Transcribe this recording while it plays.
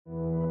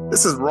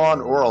This is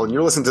Ron Orrell, and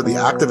you're listening to the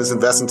Activist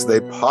Investing Today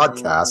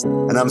podcast.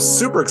 And I'm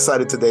super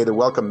excited today to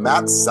welcome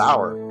Matt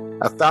Saur,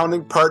 a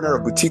founding partner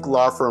of boutique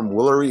law firm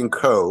Woolery &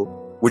 Co.,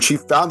 which he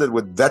founded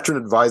with veteran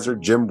advisor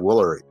Jim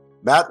Woolery.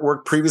 Matt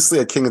worked previously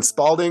at King &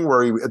 Spalding,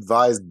 where he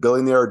advised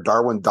billionaire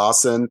Darwin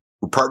Dawson,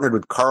 who partnered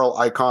with Carl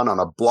Icahn on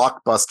a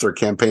blockbuster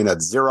campaign at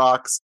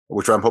Xerox,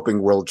 which I'm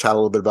hoping we'll chat a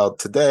little bit about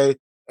today.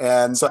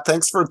 And so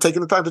thanks for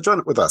taking the time to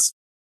join with us.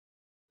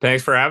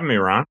 Thanks for having me,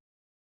 Ron.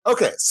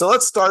 Okay, so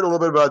let's start a little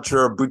bit about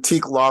your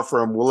boutique law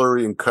firm,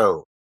 Woolery &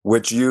 Co.,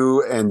 which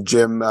you and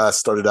Jim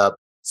started up.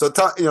 So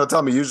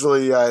tell me,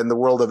 usually in the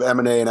world of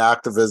M&A and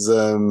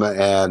activism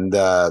and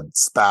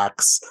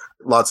SPACs,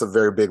 lots of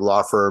very big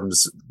law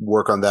firms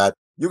work on that.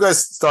 You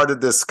guys started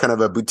this kind of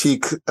a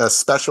boutique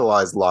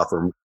specialized law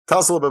firm. Tell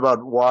us a little bit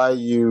about why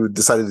you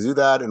decided to do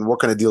that and what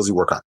kind of deals you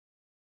work on.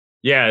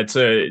 Yeah, it's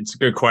a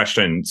good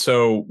question.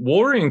 So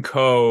Woolery &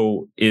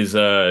 Co. is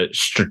a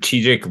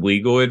strategic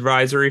legal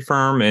advisory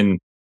firm, and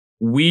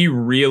we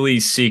really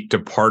seek to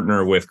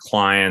partner with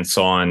clients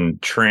on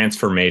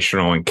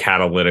transformational and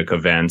catalytic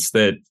events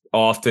that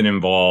often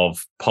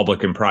involve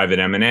public and private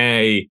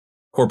M&A,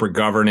 corporate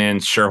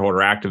governance,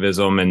 shareholder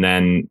activism, and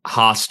then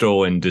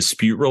hostile and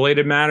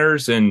dispute-related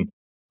matters. And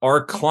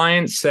our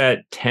client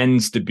set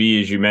tends to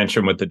be, as you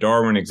mentioned with the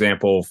Darwin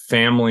example,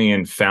 family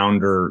and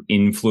founder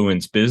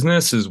influence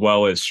business as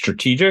well as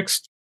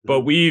strategics. But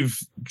we've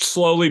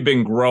slowly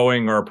been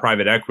growing our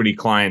private equity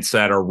client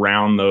set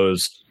around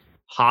those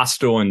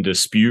hostile and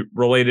dispute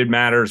related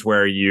matters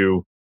where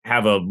you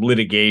have a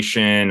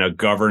litigation, a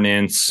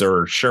governance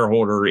or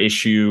shareholder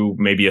issue,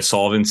 maybe a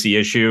solvency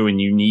issue, and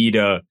you need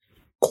a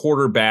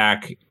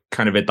quarterback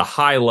kind of at the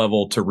high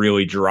level to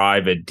really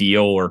drive a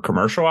deal or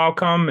commercial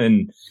outcome.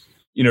 And,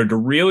 to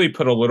really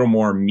put a little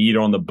more meat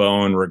on the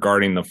bone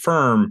regarding the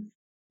firm,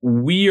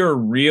 we are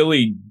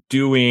really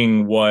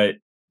doing what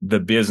the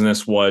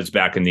business was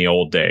back in the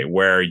old day,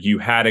 where you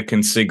had a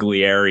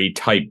consigliere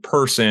type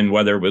person,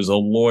 whether it was a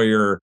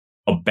lawyer,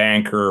 a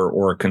banker,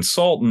 or a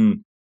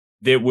consultant,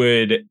 that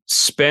would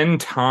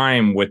spend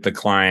time with the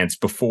clients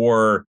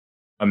before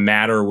a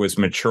matter was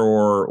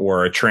mature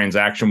or a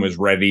transaction was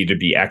ready to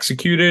be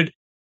executed,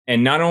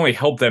 and not only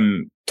help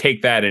them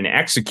take that and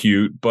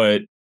execute,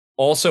 but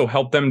also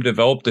help them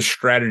develop the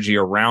strategy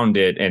around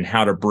it and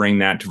how to bring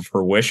that to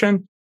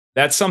fruition.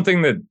 That's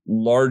something that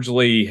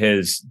largely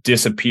has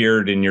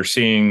disappeared, and you're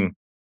seeing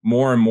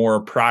more and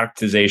more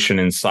productization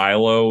and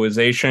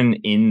siloization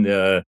in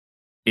the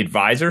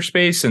advisor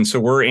space. And so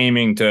we're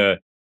aiming to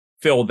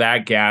fill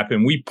that gap,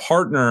 and we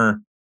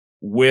partner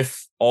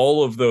with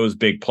all of those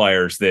big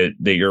players that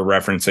you're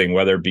referencing,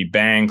 whether it be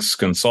banks,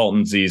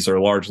 consultancies, or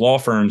large law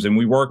firms. And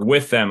we work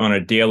with them on a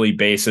daily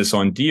basis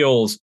on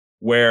deals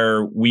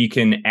where we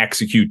can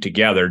execute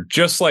together,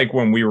 just like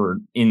when we were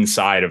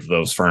inside of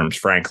those firms,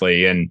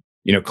 frankly. And,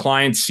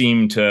 clients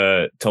seem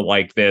to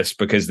like this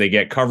because they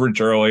get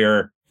coverage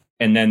earlier,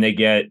 and then they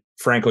get,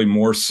 frankly,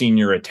 more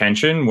senior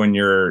attention when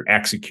you're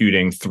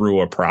executing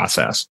through a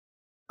process.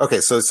 Okay,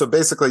 so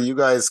basically you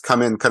guys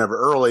come in kind of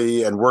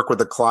early and work with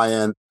the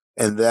client,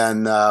 and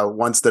then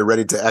once they're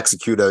ready to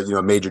execute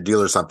a major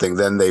deal or something,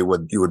 then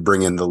you would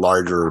bring in the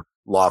larger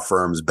law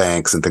firms,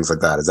 banks, and things like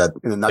that. Is that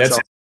in a nutshell?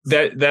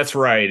 That's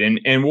right.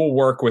 And we'll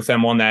work with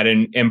them on that.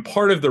 And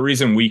part of the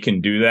reason we can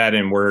do that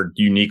and we're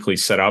uniquely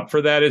set up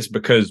for that is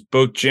because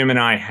both Jim and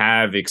I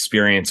have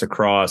experience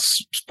across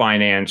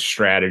finance,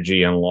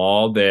 strategy, and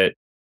law that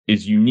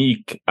is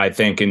unique, I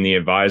think, in the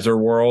advisor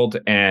world.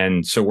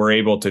 And so we're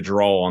able to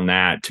draw on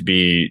that to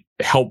be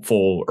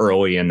helpful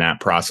early in that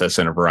process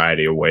in a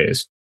variety of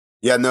ways.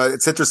 Yeah, no,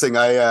 it's interesting.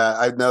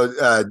 I know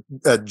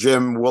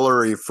Jim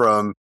Woolery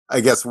from, I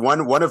guess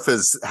one of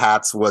his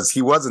hats was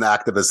he was an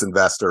activist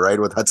investor, right,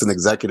 with Hudson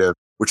Executive,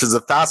 which is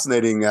a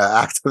fascinating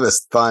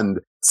activist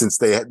fund since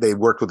they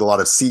worked with a lot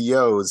of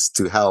CEOs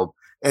to help,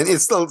 and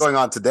it's still going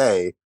on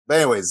today. But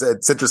anyways,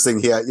 it's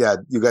interesting. Yeah,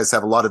 you guys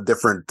have a lot of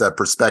different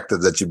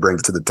perspectives that you bring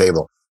to the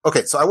table.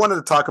 Okay, so I wanted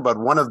to talk about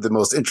one of the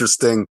most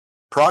interesting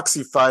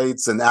proxy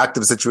fights and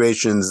active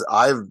situations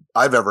I've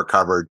ever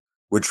covered,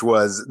 which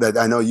was that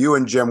I know you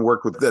and Jim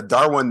worked with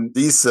Darwin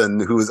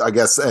Dawson, who is, I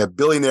guess, a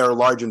billionaire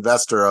large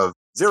investor of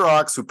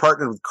Xerox, who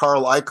partnered with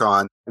Carl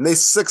Icahn, and they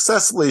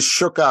successfully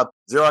shook up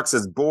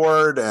Xerox's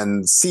board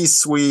and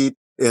C-suite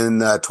in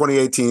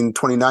 2018,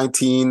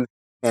 2019.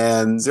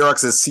 And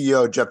Xerox's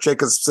CEO, Jeff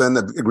Jacobson,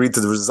 agreed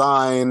to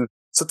resign.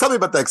 So tell me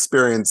about the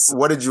experience.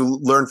 What did you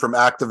learn from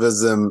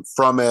activism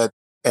from it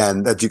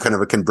and that you kind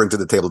of can bring to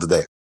the table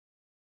today?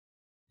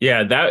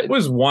 Yeah, that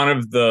was one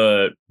of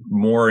the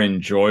more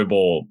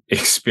enjoyable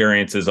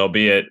experiences,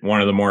 albeit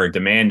one of the more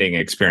demanding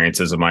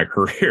experiences of my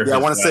career. Yeah, I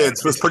want to say it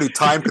was pretty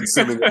time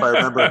consuming, if I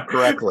remember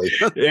correctly.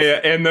 Yeah,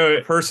 and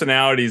the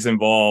personalities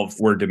involved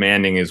were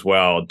demanding as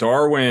well.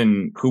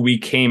 Darwin, who we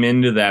came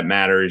into that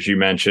matter, as you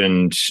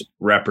mentioned,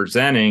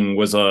 representing,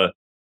 was a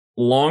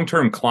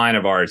long-term client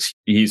of ours.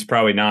 He's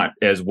probably not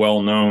as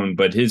well known,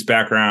 but his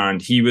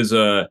background, he was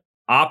a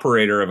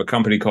operator of a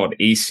company called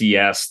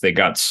ACS that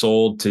got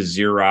sold to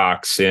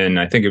Xerox in,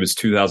 I think it was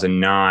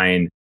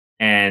 2009.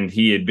 and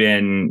he had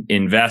been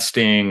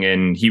investing,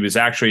 and he was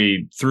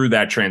actually, through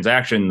that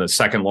transaction, the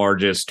second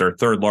largest or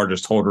third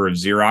largest holder of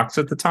Xerox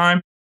at the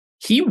time.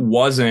 He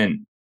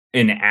wasn't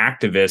an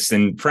activist,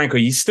 and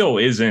frankly, he still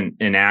isn't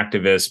an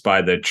activist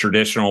by the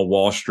traditional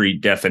Wall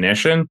Street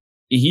definition.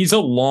 He's a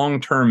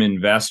long-term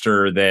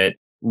investor that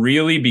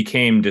really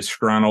became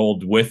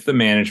disgruntled with the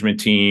management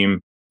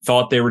team,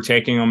 thought they were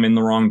taking them in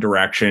the wrong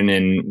direction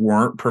and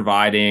weren't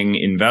providing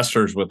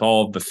investors with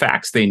all of the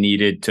facts they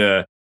needed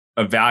to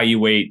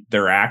evaluate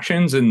their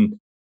actions. And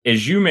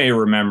as you may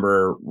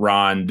remember,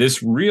 Ron,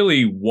 this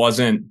really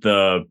wasn't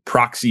the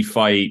proxy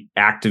fight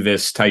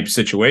activist type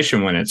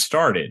situation when it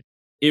started.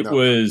 It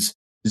was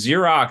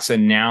Xerox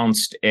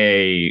announced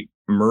a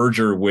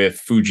merger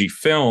with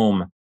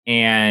Fujifilm,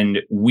 and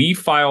we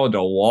filed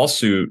a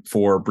lawsuit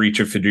for breach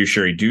of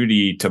fiduciary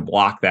duty to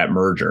block that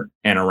merger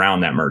and around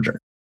that merger.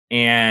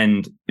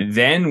 And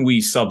then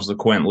we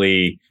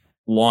subsequently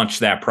launched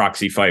that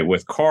proxy fight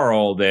with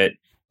Carl that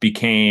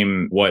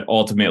became what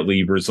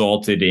ultimately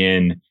resulted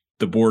in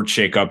the board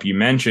shakeup you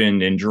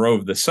mentioned and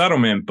drove the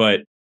settlement.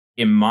 But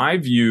in my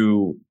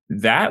view,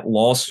 that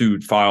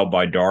lawsuit filed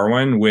by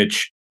Darwin,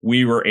 which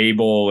we were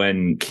able,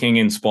 and King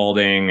and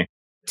Spalding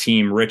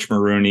team, Rich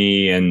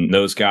Maroney and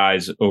those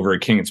guys over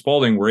at King and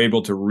Spalding, were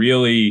able to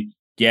really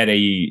get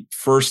a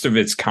first of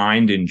its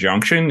kind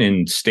injunction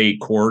in state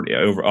court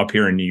over up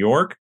here in New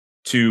York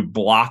to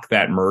block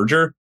that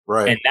merger.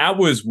 Right. And that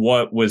was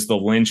what was the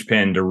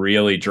linchpin to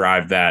really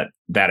drive that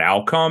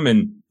outcome.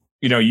 And,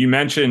 you know, you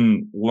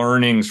mentioned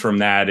learnings from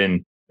that,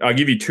 and I'll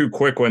give you two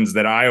quick ones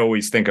that I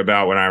always think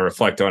about when I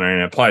reflect on it,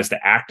 and it applies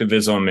to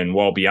activism and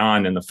well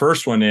beyond. And the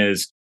first one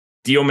is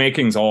deal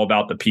making is all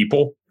about the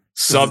people.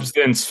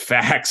 Substance,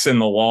 facts,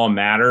 and the law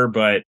matter,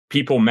 but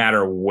people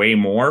matter way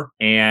more.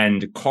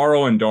 And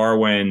Carl and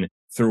Darwin,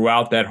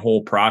 throughout that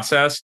whole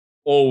process,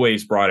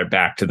 always brought it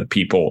back to the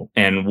people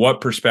and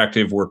what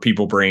perspective were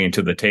people bringing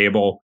to the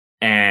table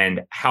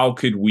and how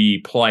could we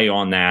play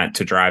on that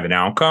to drive an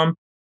outcome.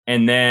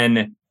 And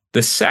then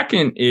the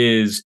second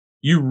is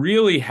you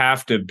really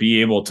have to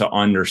be able to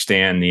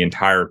understand the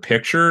entire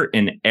picture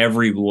and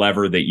every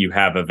lever that you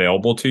have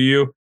available to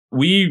you.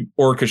 We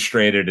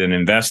orchestrated an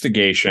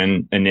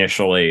investigation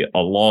initially, a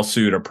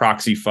lawsuit, a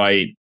proxy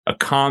fight, a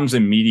comms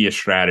and media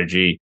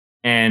strategy.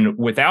 And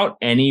without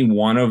any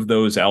one of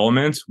those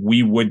elements,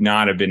 we would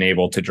not have been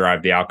able to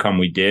drive the outcome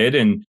we did.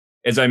 And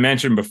as I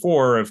mentioned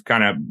before, of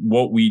kind of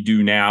what we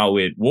do now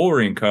at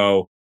Woolery &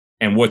 Co.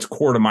 and what's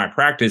core to my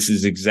practice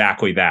is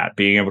exactly that,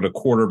 being able to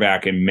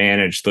quarterback and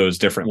manage those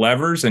different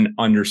levers and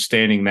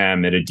understanding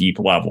them at a deep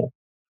level.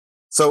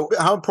 So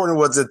how important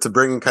was it to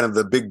bring in kind of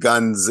the big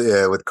guns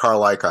with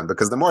Carl Icahn?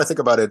 Because the more I think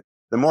about it,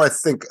 the more I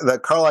think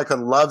that Carl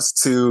Icahn loves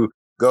to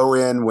go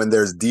in when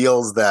there's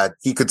deals that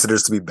he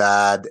considers to be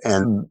bad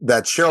and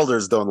that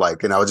shareholders don't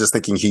like. And I was just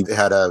thinking he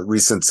had a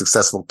recent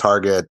successful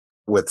target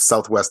with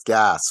Southwest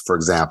Gas, for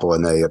example,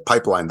 in a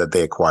pipeline that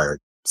they acquired.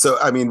 So,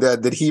 I mean,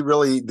 did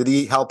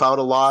he help out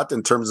a lot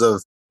in terms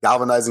of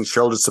galvanizing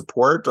shareholder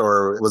support,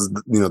 or was,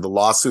 the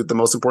lawsuit the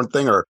most important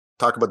thing, or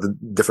talk about the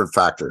different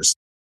factors?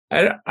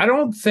 I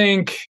don't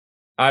think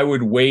I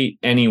would weight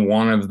any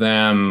one of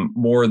them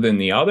more than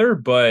the other,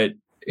 but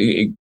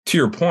to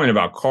your point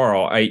about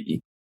Carl,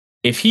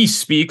 if he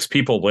speaks,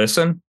 people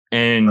listen,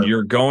 and right.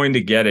 You're going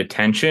to get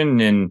attention.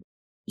 And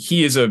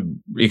he is a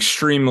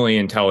extremely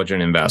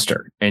intelligent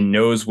investor and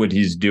knows what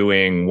he's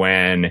doing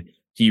when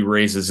he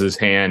raises his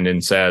hand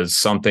and says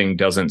something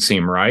doesn't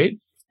seem right.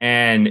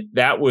 And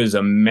that was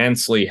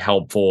immensely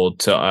helpful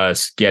to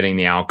us getting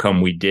the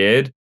outcome we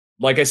did.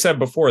 Like I said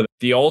before,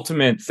 the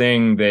ultimate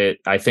thing that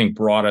I think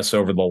brought us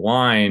over the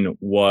line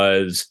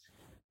was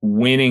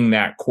winning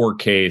that court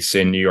case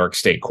in New York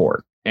State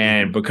Court.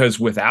 And because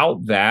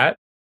without that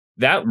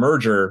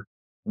merger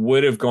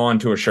would have gone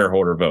to a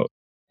shareholder vote,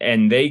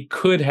 and they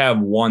could have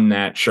won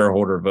that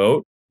shareholder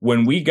vote.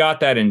 When we got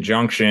that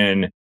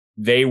injunction,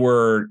 they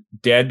were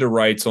dead to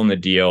rights on the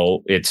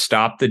deal. It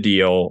stopped the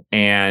deal,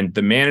 and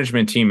the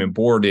management team and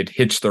board had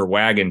hitched their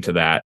wagon to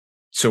that.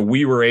 So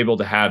we were able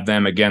to have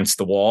them against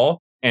the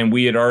wall. And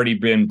we had already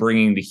been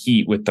bringing the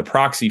heat with the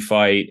proxy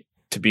fight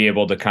to be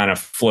able to kind of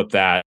flip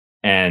that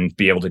and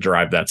be able to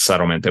drive that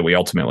settlement that we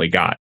ultimately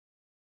got.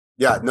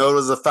 Yeah, no, it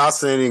was a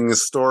fascinating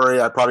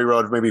story. I probably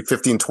wrote maybe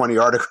 15, 20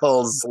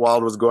 articles while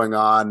it was going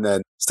on,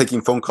 and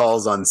taking phone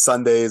calls on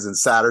Sundays and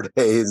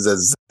Saturdays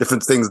as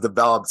different things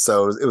developed.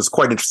 So it was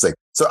quite interesting.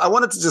 So I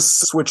wanted to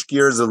just switch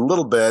gears a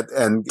little bit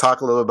and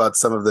talk a little about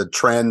some of the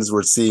trends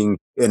we're seeing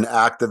in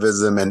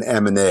activism and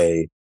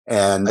M&A.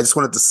 And I just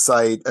wanted to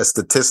cite a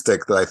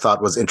statistic that I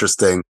thought was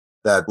interesting,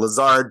 that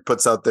Lazard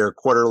puts out their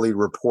quarterly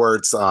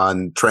reports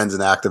on trends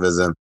in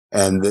activism.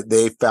 And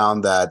they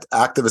found that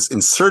activist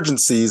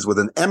insurgencies with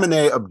an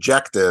M&A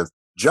objective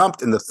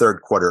jumped in the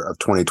third quarter of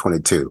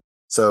 2022.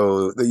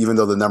 So even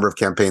though the number of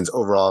campaigns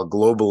overall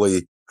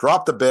globally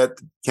dropped a bit,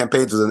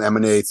 campaigns with an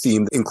M&A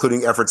theme,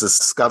 including efforts to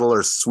scuttle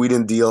or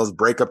sweeten deals,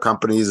 break up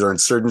companies, or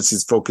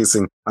insurgencies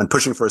focusing on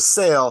pushing for a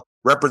sale,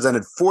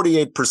 represented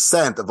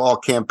 48% of all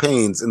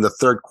campaigns in the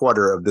third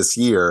quarter of this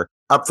year,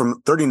 up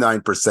from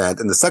 39%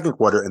 in the second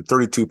quarter and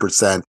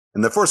 32%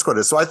 in the first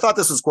quarter. So I thought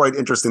this was quite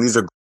interesting. These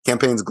are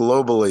campaigns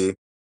globally.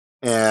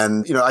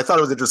 And, I thought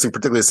it was interesting,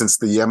 particularly since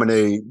the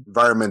M&A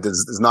environment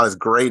is not as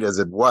great as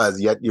it was,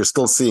 yet you're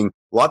still seeing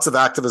lots of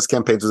activist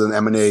campaigns with an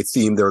M&A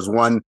theme. There was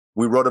one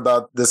we wrote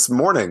about this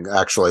morning,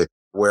 actually,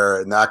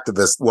 where an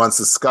activist wants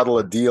to scuttle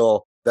a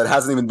deal that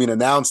hasn't even been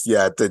announced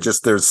yet.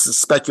 There's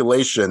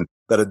speculation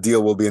that a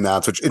deal will be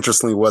announced, which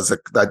interestingly was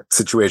that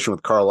situation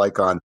with Carl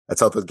Icahn at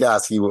Southwest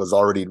Gas. He was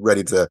already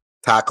ready to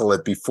tackle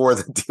it before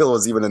the deal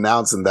was even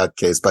announced in that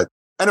case. But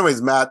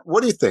anyways, Matt,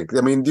 what do you think?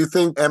 I mean, do you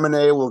think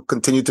M&A will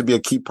continue to be a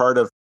key part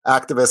of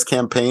activist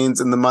campaigns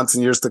in the months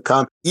and years to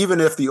come, even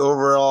if the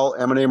overall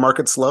M&A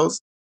market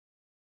slows?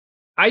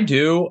 I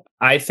do.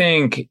 I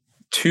think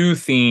two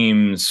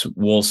themes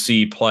we'll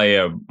see play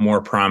a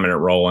more prominent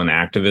role in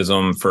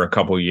activism for a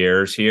couple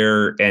years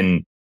here.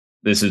 And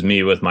this is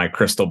me with my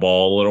crystal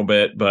ball a little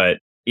bit, but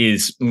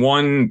is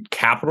one,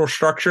 capital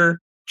structure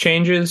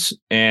changes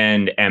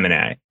and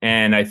M&A.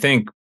 And I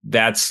think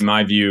that's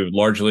my view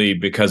largely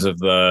because of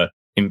the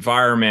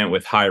environment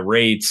with high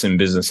rates and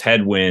business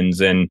headwinds.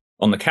 And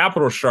on the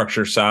capital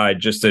structure side,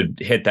 just to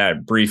hit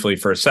that briefly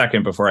for a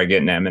second before I get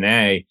into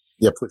M&A,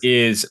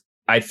 is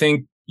I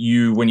think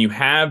when you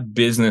have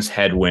business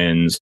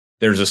headwinds,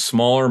 there's a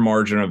smaller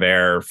margin of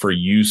error for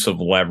use of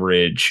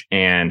leverage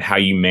and how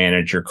you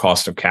manage your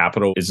cost of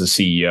capital as a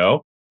CEO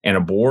and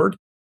a board.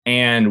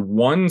 And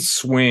one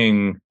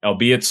swing,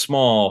 albeit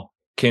small,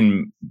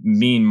 can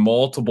mean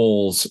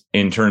multiples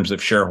in terms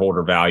of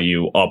shareholder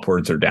value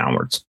upwards or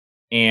downwards.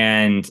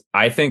 And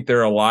I think there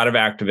are a lot of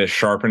activists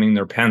sharpening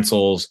their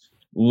pencils,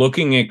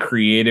 looking at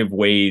creative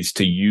ways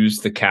to use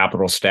the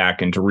capital stack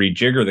and to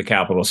rejigger the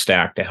capital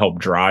stack to help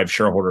drive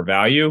shareholder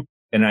value.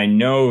 And I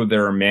know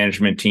there are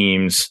management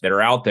teams that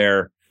are out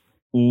there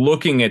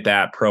looking at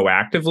that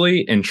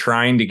proactively and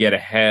trying to get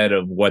ahead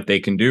of what they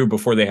can do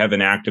before they have an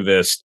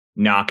activist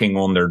knocking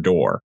on their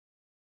door.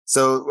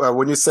 So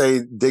when you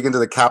say dig into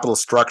the capital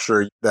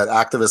structure, that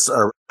activists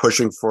are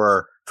pushing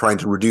for trying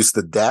to reduce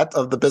the debt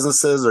of the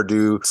businesses or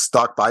do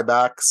stock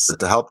buybacks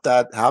to help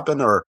that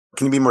happen? Or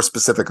can you be more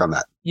specific on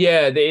that?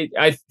 Yeah,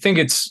 I think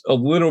it's a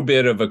little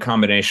bit of a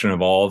combination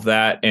of all of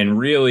that and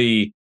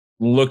really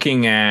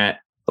looking at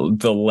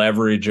the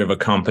leverage of a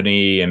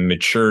company and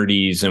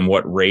maturities and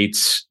what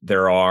rates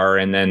there are,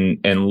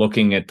 and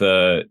looking at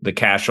the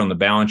cash on the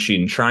balance sheet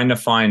and trying to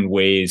find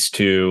ways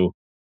to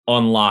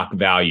unlock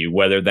value,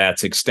 whether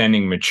that's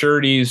extending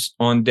maturities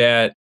on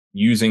debt,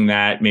 using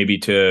that maybe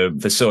to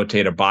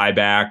facilitate a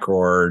buyback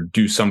or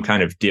do some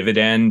kind of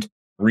dividend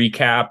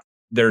recap.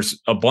 There's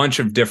a bunch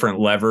of different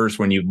levers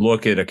when you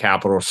look at a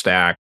capital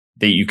stack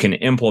that you can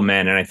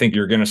implement. And I think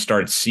you're going to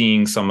start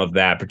seeing some of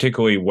that,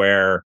 particularly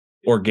where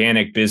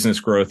organic business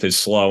growth is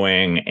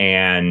slowing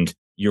and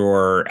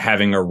you're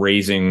having a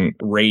raising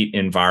rate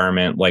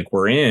environment like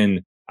we're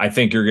in. I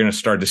think you're going to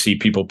start to see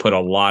people put a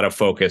lot of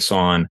focus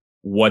on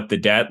what the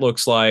debt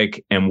looks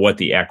like and what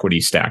the equity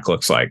stack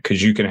looks like,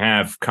 because you can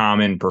have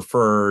common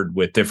preferred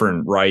with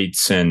different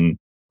rights and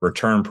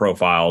return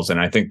profiles. And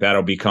I think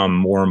that'll become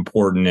more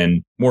important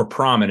and more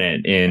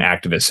prominent in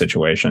activist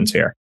situations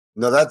here.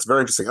 No, that's very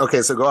interesting.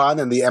 Okay, so go on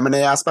in the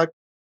M&A aspect.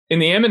 In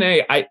the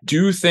M&A, I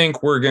do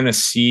think we're going to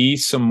see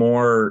some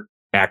more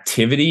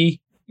activity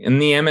in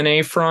the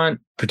M&A front,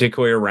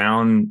 particularly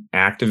around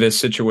activist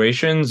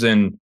situations.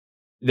 And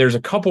there's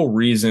a couple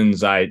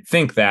reasons I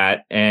think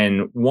that.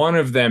 And one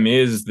of them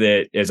is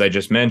that, as I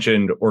just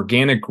mentioned,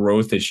 organic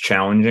growth is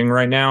challenging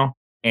right now.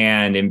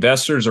 And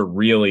investors are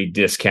really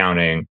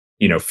discounting,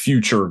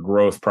 future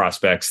growth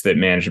prospects that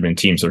management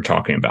teams are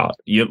talking about.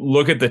 You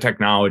look at the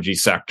technology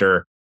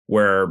sector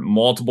where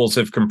multiples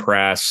have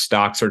compressed,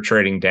 stocks are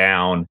trading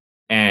down,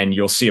 and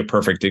you'll see a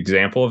perfect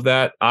example of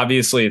that.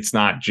 Obviously, it's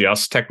not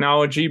just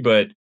technology,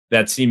 but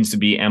that seems to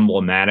be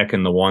emblematic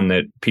and the one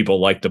that people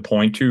like to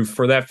point to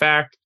for that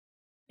fact.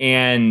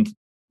 And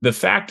the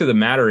fact of the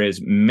matter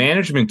is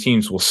management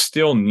teams will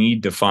still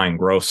need to find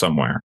growth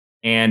somewhere.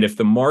 And if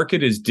the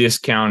market is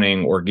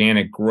discounting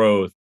organic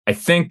growth, I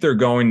think they're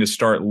going to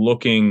start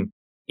looking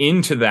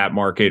into that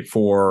market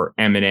for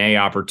M&A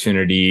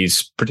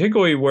opportunities,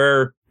 particularly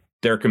where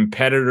their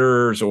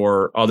competitors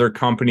or other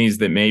companies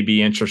that may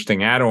be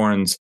interesting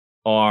add-ons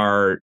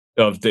are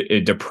of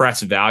the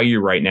depressed value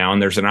right now.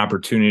 And there's an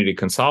opportunity to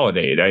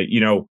consolidate.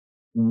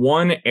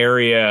 One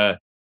area,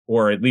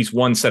 or at least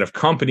one set of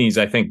companies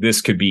I think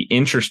this could be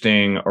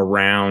interesting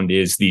around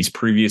is these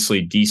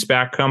previously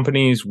de-SPAC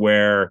companies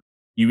where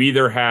you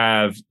either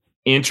have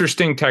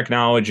interesting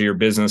technology or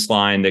business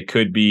line that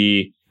could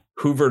be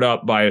hoovered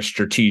up by a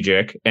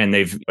strategic. And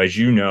they've, as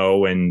you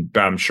know, and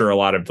I'm sure a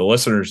lot of the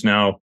listeners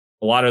know,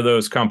 a lot of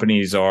those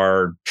companies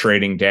are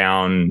trading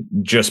down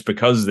just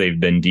because they've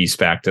been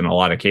de-SPAC'd in a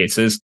lot of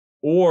cases.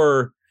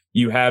 Or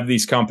you have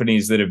these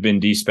companies that have been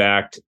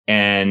de-SPAC'd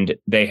and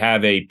they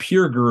have a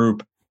peer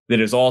group that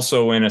is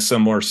also in a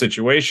similar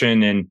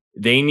situation, and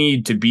they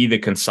need to be the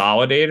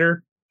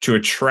consolidator to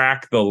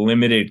attract the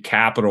limited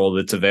capital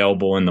that's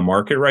available in the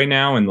market right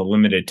now and the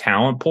limited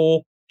talent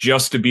pool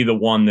just to be the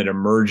one that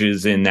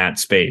emerges in that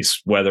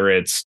space, whether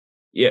it's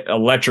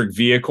electric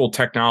vehicle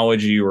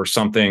technology or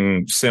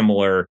something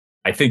similar.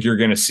 I think you're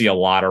going to see a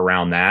lot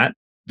around that.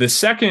 The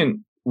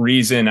second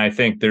reason I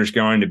think there's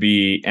going to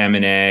be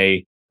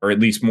M&A, or at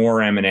least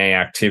more M&A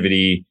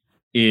activity,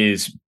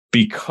 is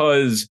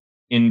because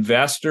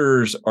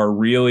investors are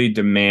really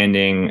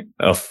demanding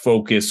a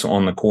focus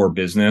on the core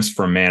business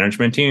from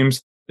management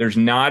teams. There's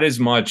not as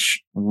much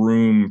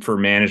room for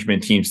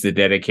management teams to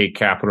dedicate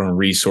capital and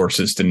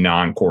resources to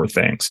non-core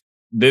things.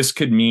 This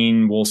could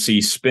mean we'll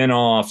see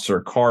spin-offs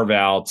or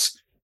carve-outs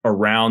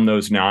around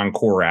those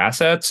non-core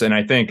assets. And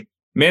I think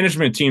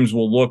management teams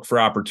will look for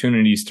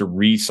opportunities to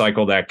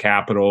recycle that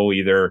capital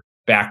either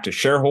back to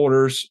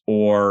shareholders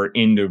or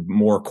into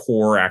more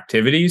core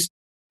activities.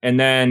 And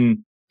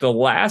then the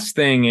last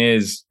thing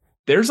is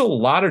there's a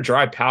lot of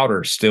dry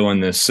powder still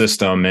in this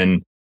system.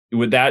 And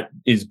with that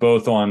is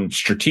both on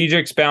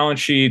strategics balance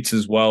sheets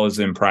as well as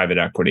in private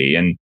equity.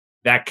 And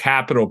that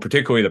capital,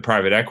 particularly the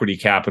private equity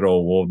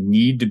capital, will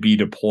need to be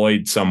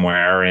deployed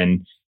somewhere.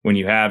 And when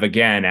you have,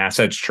 again,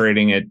 assets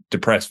trading at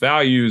depressed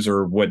values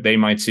or what they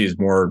might see as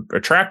more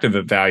attractive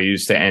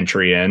values to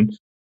entry in,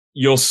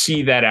 you'll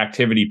see that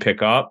activity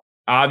pick up.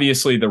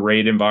 Obviously, the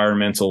rate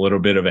environment's a little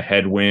bit of a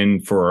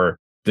headwind for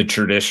the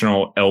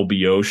traditional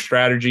LBO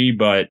strategy,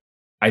 but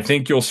I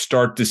think you'll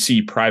start to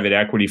see private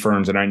equity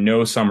firms, and I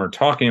know some are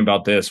talking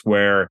about this,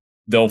 where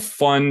they'll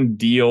fund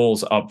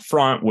deals up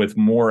front with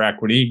more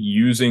equity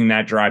using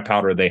that dry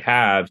powder they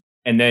have,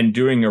 and then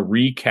doing a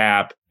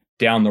recap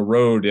down the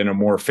road in a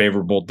more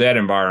favorable debt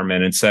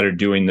environment instead of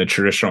doing the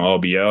traditional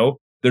LBO.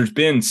 There's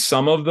been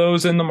some of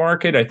those in the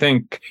market. I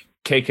think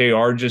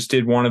KKR just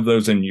did one of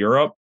those in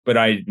Europe, but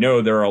I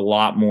know there are a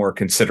lot more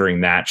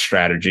considering that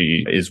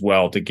strategy as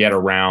well to get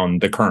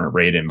around the current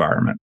rate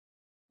environment.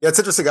 Yeah, it's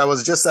interesting. I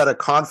was just at a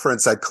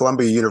conference at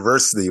Columbia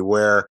University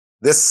where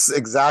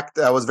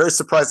I was very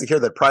surprised to hear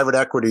that private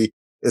equity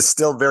is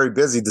still very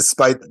busy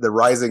despite the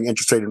rising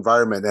interest rate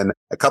environment. And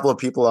a couple of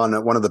people on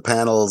one of the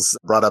panels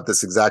brought up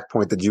this exact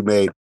point that you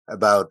made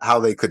about how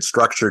they could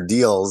structure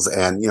deals.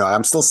 And,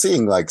 I'm still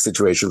seeing like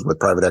situations with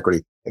private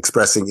equity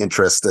expressing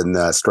interest in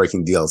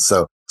striking deals.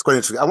 So it's quite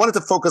interesting. I wanted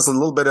to focus a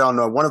little bit on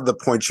one of the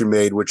points you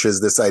made, which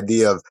is this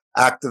idea of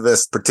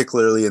activists,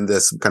 particularly in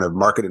this kind of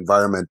market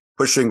environment,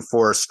 pushing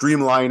for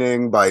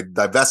streamlining by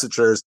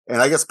divestitures.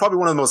 And I guess probably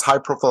one of the most high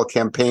profile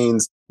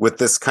campaigns with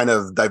this kind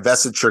of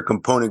divestiture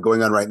component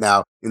going on right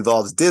now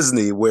involves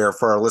Disney, where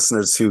for our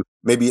listeners who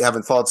maybe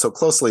haven't followed so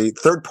closely,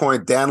 Third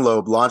Point Dan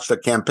Loeb launched a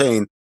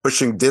campaign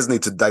pushing Disney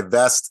to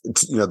divest,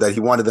 that he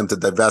wanted them to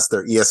divest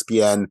their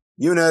ESPN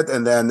unit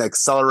and then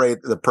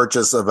accelerate the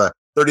purchase of a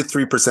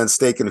 33%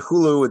 stake in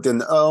Hulu it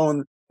didn't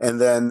own. And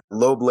then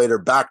Loeb later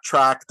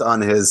backtracked on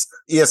his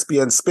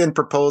ESPN spin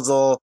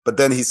proposal, but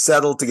then he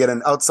settled to get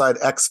an outside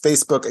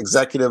ex-Facebook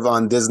executive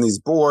on Disney's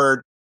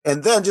board.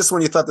 And then just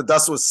when you thought the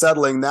dust was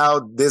settling, now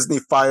Disney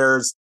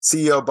fires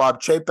CEO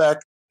Bob Chapek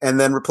and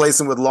then replace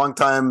him with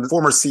longtime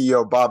former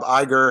CEO Bob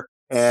Iger.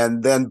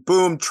 And then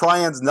boom,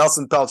 Trian's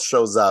Nelson Peltz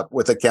shows up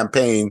with a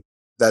campaign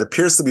that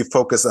appears to be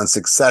focused on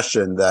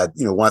succession that,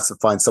 wants to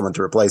find someone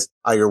to replace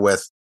Iger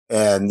with.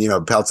 And,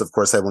 Peltz, of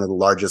course, had one of the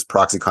largest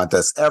proxy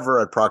contests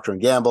ever at Procter &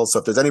 Gamble. So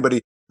if there's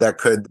anybody that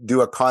could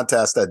do a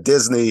contest at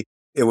Disney,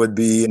 it would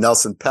be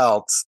Nelson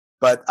Peltz.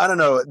 But I don't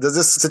know, does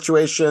this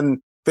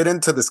situation fit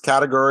into this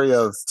category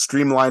of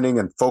streamlining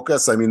and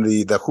focus? I mean,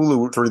 the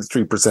Hulu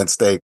 33%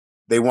 stake,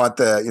 they want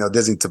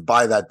Disney to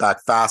buy that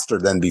back faster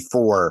than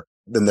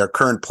their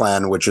current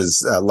plan, which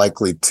is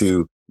likely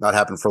to not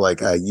happen for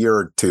like a year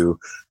or two.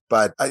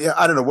 But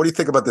I don't know. What do you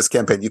think about this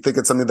campaign? Do you think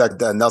it's something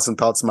that Nelson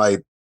Peltz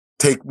might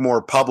take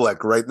more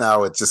public? Right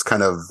now, it's just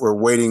kind of, we're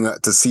waiting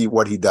to see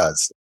what he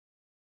does.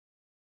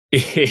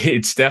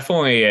 It's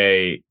definitely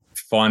a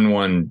fun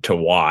one to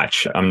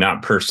watch. I'm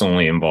not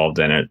personally involved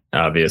in it,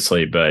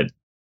 obviously, but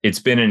it's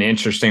been an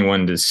interesting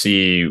one to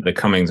see the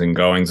comings and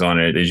goings on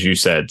it, as you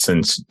said,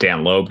 since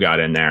Dan Loeb got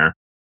in there.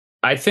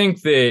 I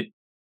think that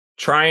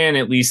Trian,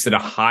 at least at a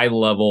high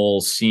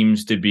level,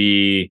 seems to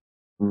be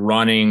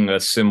running a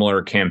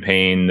similar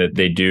campaign that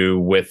they do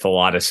with a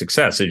lot of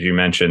success, as you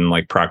mentioned,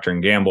 like Procter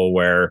 & Gamble,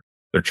 where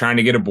they're trying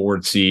to get a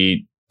board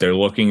seat. They're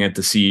looking at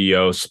the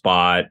CEO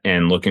spot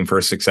and looking for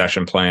a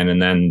succession plan.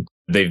 And then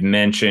they've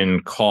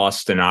mentioned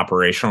cost and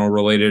operational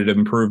related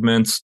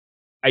improvements.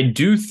 I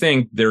do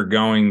think they're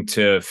going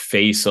to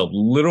face a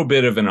little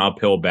bit of an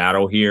uphill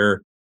battle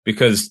here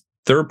because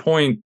Third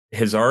Point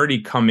has already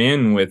come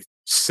in with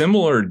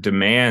similar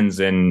demands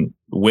and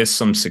with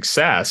some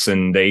success.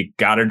 And they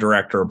got a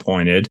director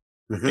appointed.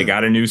 Mm-hmm. They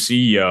got a new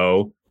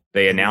CEO.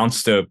 They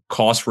announced a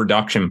cost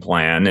reduction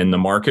plan and the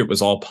market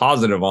was all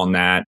positive on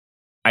that.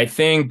 I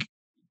think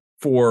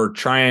for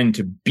trying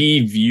to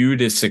be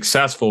viewed as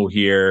successful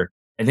here,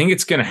 I think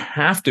it's going to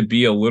have to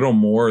be a little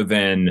more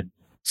than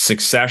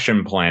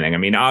succession planning. I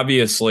mean,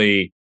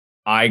 obviously,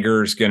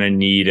 Iger's going to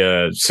need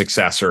a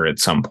successor at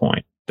some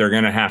point. They're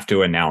going to have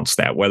to announce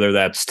that, whether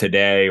that's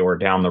today or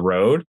down the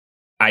road.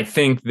 I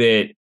think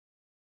that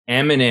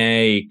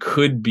M&A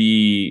could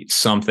be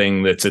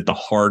something that's at the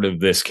heart of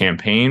this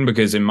campaign,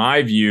 because in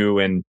my view,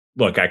 and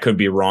look, I could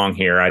be wrong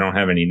here, I don't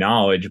have any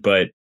knowledge,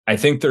 but I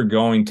think they're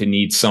going to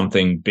need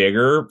something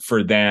bigger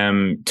for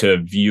them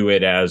to view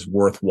it as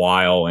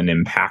worthwhile and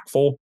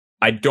impactful.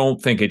 I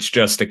don't think it's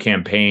just a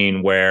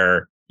campaign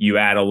where you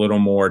add a little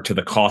more to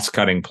the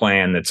cost-cutting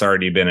plan that's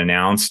already been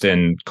announced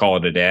and call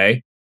it a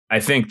day. I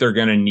think they're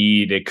going to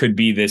need, it could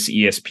be this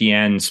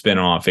ESPN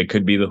spinoff. It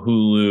could be the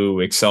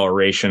Hulu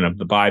acceleration of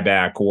the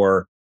buyback,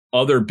 or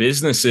other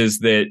businesses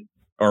that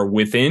are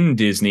within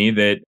Disney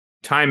that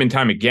time and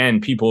time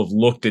again, people have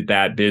looked at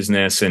that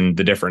business and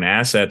the different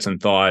assets and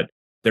thought,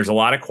 there's a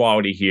lot of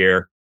quality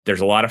here.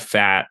 There's a lot of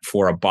fat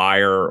for a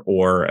buyer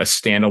or a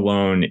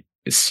standalone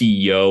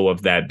CEO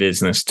of that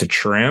business to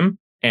trim.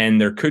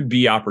 And there could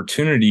be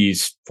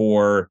opportunities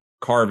for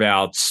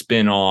carve-outs,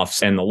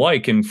 spinoffs, and the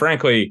like. And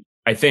frankly,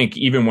 I think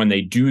even when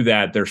they do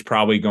that, there's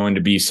probably going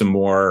to be some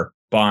more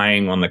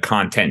buying on the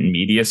content and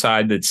media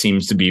side. That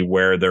seems to be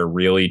where they're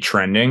really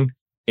trending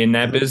in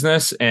that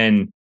business.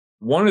 And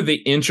one of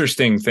the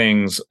interesting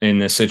things in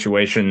this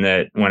situation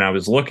that when I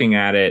was looking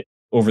at it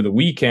over the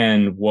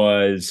weekend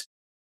was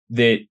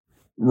that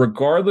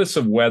regardless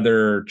of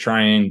whether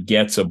Trian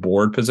gets a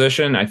board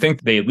position, I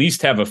think they at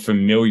least have a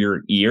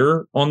familiar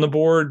ear on the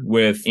board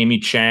with Amy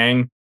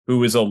Chang,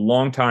 who is a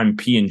longtime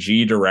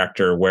P&G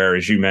director, where,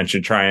 as you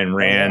mentioned, Trian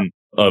ran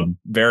a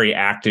very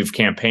active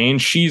campaign.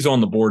 She's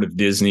on the board of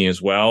Disney as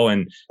well.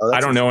 And I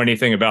don't know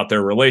anything about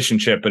their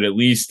relationship, but at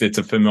least it's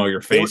a familiar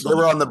face. They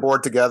were on the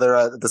board together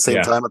at the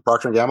same time at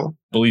Procter & Gamble?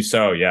 Believe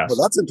so, yes. Well,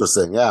 that's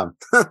interesting. Yeah,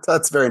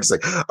 that's very interesting.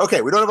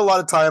 Okay, we don't have a lot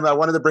of time. I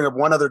wanted to bring up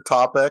one other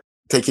topic,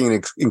 taking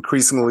an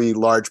increasingly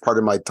large part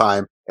of my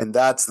time, and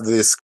that's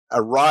this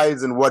a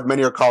rise in what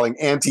many are calling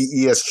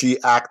anti-ESG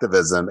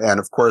activism. And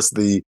of course,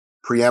 the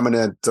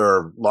preeminent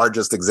or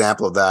largest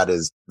example of that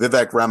is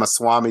Vivek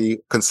Ramaswamy,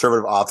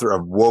 conservative author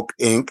of Woke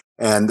Inc.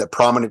 and a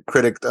prominent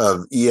critic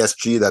of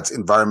ESG, that's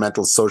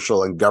environmental,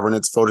 social, and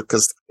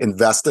governance-focused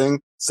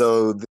investing.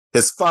 So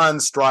his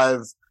fund,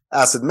 Strive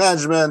Asset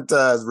Management,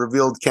 has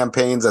revealed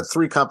campaigns at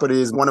 3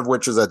 companies, one of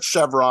which is at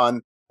Chevron.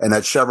 And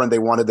at Chevron, they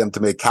wanted them to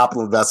make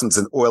capital investments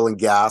in oil and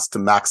gas to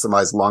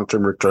maximize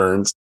long-term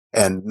returns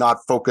and not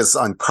focus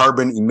on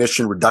carbon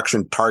emission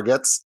reduction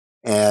targets.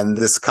 And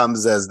this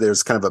comes as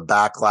there's kind of a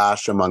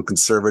backlash among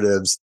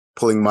conservatives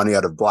pulling money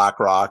out of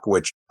BlackRock,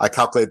 which I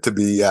calculate to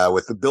be,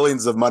 with the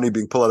billions of money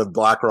being pulled out of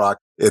BlackRock,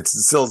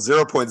 it's still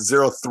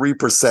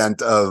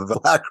 0.03%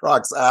 of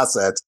BlackRock's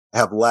assets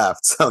have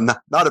left. So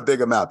not a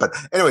big amount. But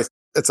anyways,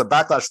 it's a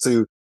backlash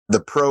to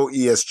the pro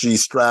ESG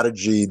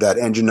strategy that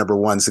engine number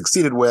 1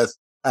 succeeded with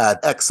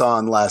at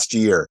Exxon last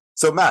year.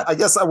 So Matt, I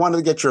guess I wanted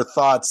to get your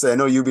thoughts. I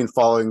know you've been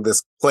following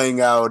this playing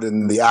out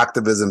in the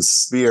activism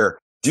sphere.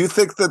 Do you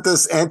think that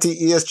this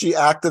anti-ESG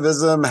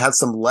activism has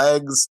some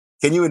legs?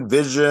 Can you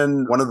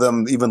envision one of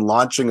them even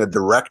launching a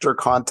director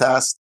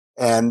contest?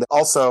 And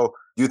also,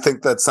 do you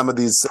think that some of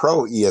these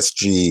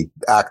pro-ESG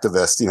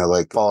activists,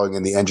 like following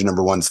in the engine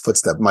number 1's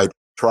footstep, might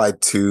try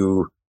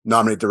to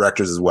nominate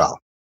directors as well?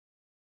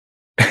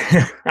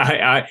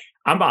 I'm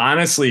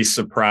honestly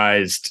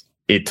surprised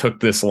it took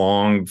this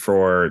long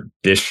for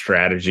this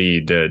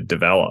strategy to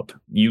develop.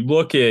 You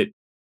look at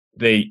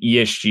the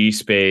ESG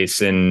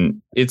space,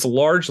 and it's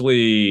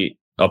largely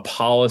a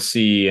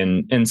policy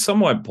and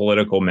somewhat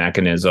political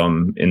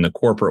mechanism in the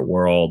corporate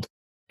world.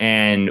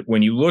 And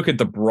when you look at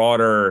the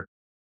broader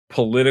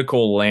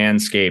political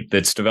landscape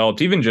that's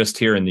developed, even just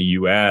here in the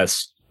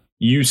US,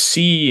 you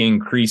see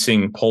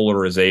increasing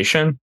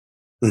polarization.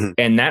 Mm-hmm.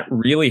 And that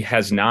really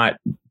has not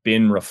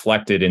been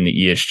reflected in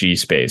the ESG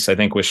space. I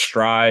think with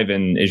Strive,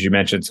 and as you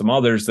mentioned, some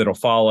others that'll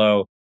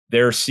follow,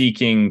 they're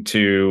seeking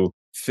to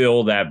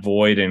fill that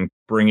void and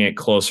bring it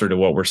closer to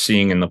what we're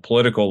seeing in the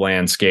political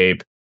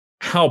landscape.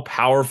 How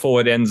powerful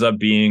it ends up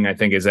being, I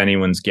think, is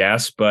anyone's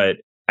guess. But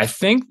I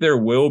think there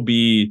will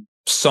be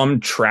some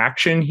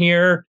traction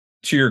here.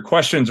 To your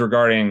questions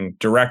regarding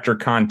director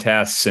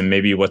contests and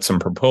maybe what some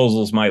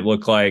proposals might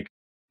look like,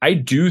 I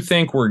do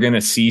think we're going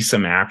to see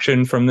some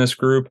action from this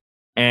group.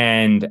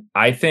 And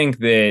I think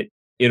that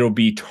it'll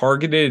be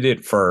targeted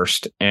at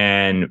first.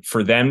 And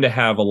for them to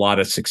have a lot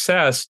of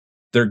success,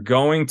 they're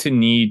going to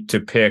need to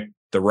pick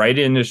the right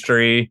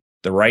industry,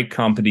 the right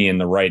company,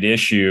 and the right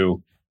issue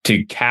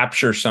to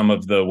capture some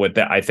of what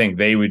I think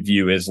they would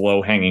view as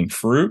low-hanging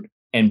fruit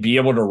and be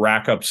able to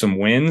rack up some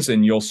wins.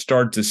 And you'll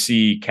start to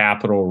see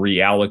capital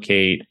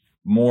reallocate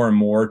more and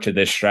more to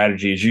this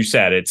strategy. As you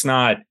said, it's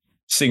not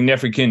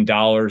significant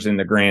dollars in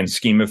the grand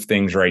scheme of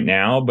things right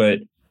now, but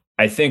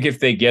I think if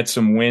they get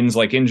some wins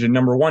like engine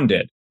number 1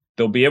 did,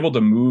 they'll be able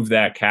to move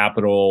that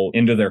capital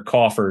into their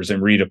coffers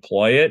and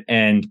redeploy it.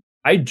 And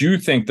I do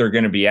think they're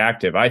going to be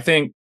active. I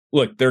think,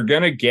 look, they're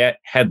going to get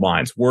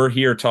headlines. We're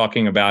here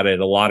talking about it.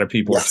 A lot of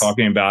people are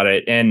talking about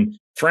it. And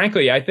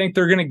frankly, I think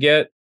they're going to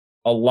get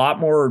a lot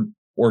more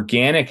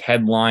organic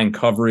headline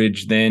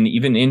coverage than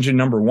even engine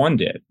number 1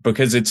 did,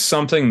 because it's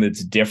something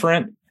that's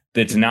different,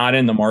 that's not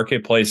in the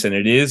marketplace, and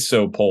it is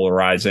so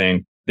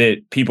polarizing that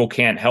people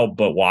can't help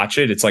but watch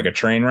it. It's like a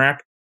train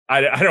wreck.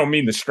 I don't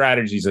mean the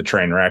strategy's a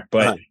train wreck,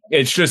 but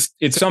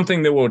it's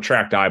something that will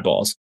attract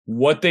eyeballs.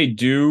 What they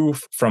do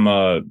from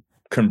a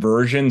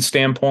conversion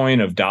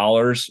standpoint of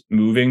dollars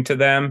moving to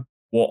them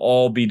will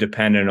all be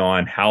dependent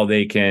on how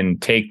they can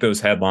take those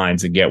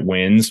headlines and get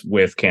wins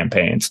with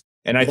campaigns.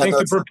 And I think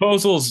the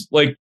proposals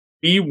like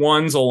be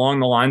ones along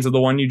the lines of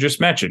the one you just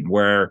mentioned,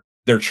 where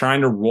they're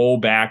trying to roll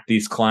back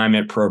these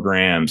climate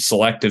programs,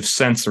 selective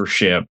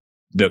censorship,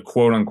 the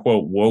quote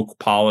unquote woke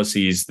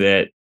policies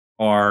that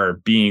are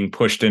being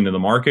pushed into the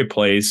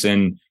marketplace,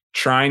 and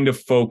trying to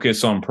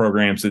focus on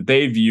programs that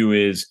they view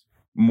as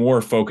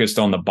more focused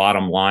on the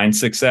bottom line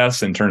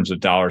success in terms of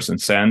dollars and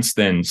cents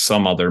than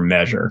some other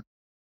measure.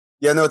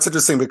 Yeah, no, it's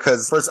interesting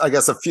because first, I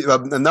guess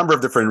a number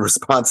of different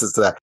responses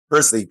to that.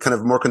 Firstly, kind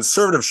of more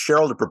conservative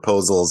shareholder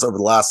proposals over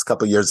the last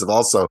couple of years have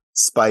also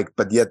spiked,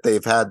 but yet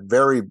they've had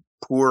very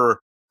poor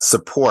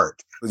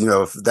support.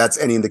 If that's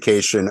any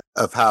indication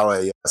of how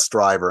a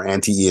Strive or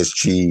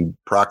anti-ESG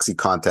proxy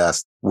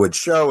contest would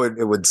show,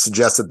 it would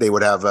suggest that they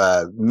would have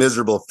a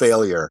miserable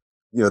failure.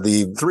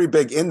 The three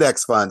big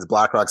index funds,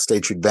 BlackRock,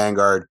 State Street,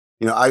 Vanguard,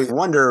 I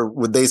wonder,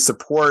 would they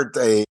support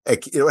it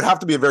would have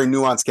to be a very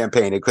nuanced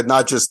campaign. It could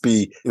not just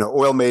be,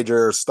 oil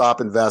major, stop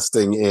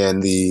investing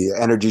in the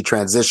energy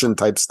transition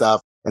type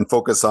stuff and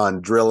focus on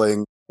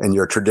drilling and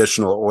your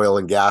traditional oil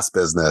and gas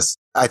business.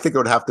 I think it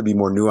would have to be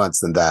more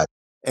nuanced than that.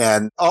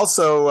 And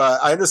also,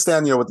 I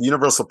understand, with the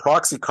universal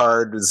proxy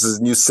card, this is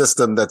a new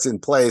system that's in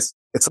place.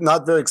 It's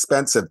not very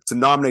expensive to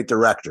nominate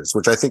directors,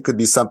 which I think could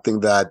be something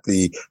that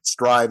the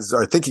Strives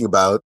are thinking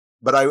about.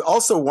 But I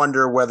also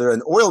wonder whether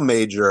an oil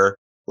major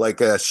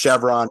like a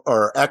Chevron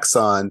or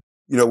Exxon,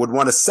 would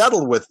want to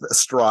settle with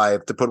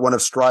Strive to put one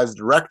of Strive's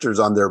directors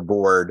on their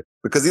board,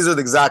 because these are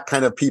the exact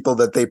kind of people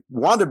that they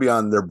want to be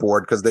on their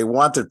board because they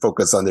want to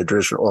focus on their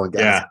traditional oil and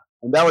gas. Yeah.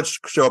 And that would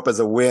show up as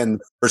a win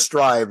for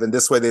Strive. And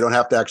this way they don't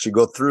have to actually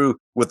go through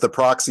with the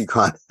proxy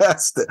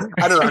contest.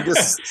 I don't know. I'm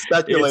just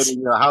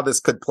speculating, how this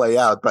could play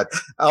out. But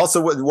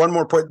also one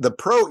more point, the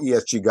pro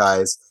ESG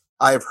guys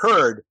I've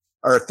heard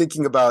are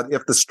thinking about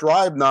if the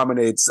Strive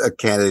nominates a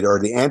candidate or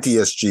the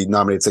anti-ESG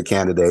nominates a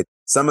candidate,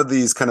 some of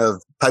these kind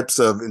of types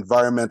of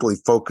environmentally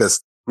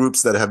focused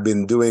groups that have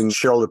been doing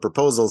shareholder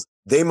proposals,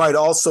 they might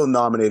also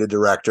nominate a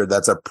director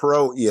that's a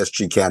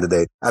pro-ESG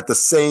candidate at the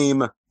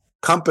same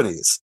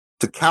companies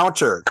to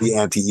counter the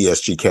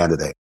anti-ESG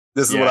candidate.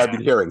 This is what I've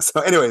been hearing.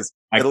 So anyways,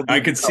 I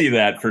could see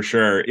that for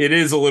sure. It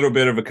is a little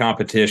bit of a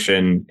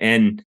competition,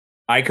 and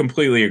I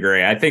completely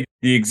agree. I think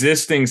the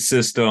existing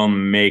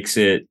system makes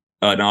it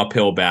an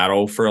uphill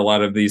battle for a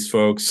lot of these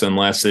folks,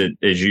 unless it,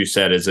 as you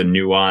said, is a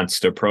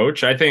nuanced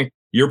approach. I think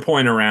your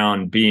point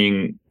around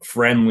being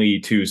friendly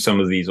to some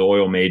of these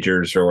oil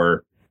majors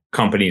or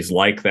companies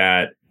like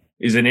that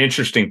is an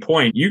interesting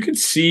point. You could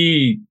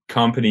see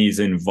companies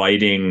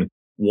inviting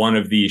one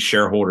of these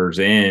shareholders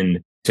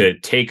in to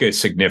take a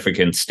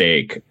significant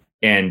stake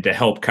and to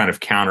help kind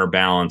of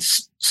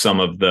counterbalance some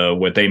of the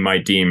what they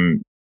might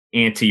deem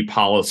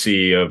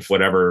anti-policy of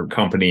whatever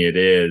company it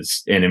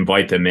is, and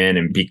invite them in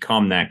and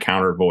become that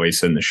counter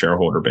voice in the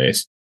shareholder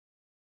base.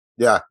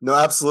 Yeah, no,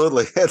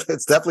 absolutely.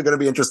 It's definitely going to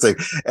be interesting.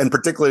 And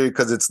particularly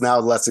because it's now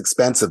less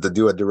expensive to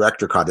do a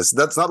director contest.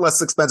 That's not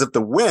less expensive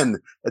to win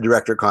a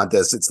director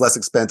contest. It's less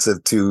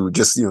expensive to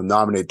just,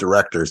 nominate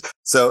directors.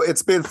 So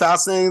it's been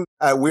fascinating.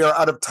 We are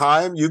out of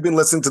time. You've been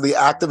listening to the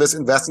Activist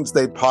Investing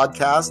Today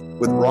podcast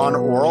with Ron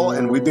Orrell,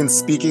 and we've been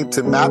speaking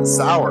to Matt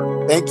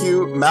Saur. Thank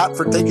you, Matt,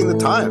 for taking the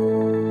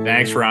time.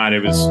 Thanks, Ron.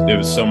 It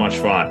was so much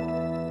fun.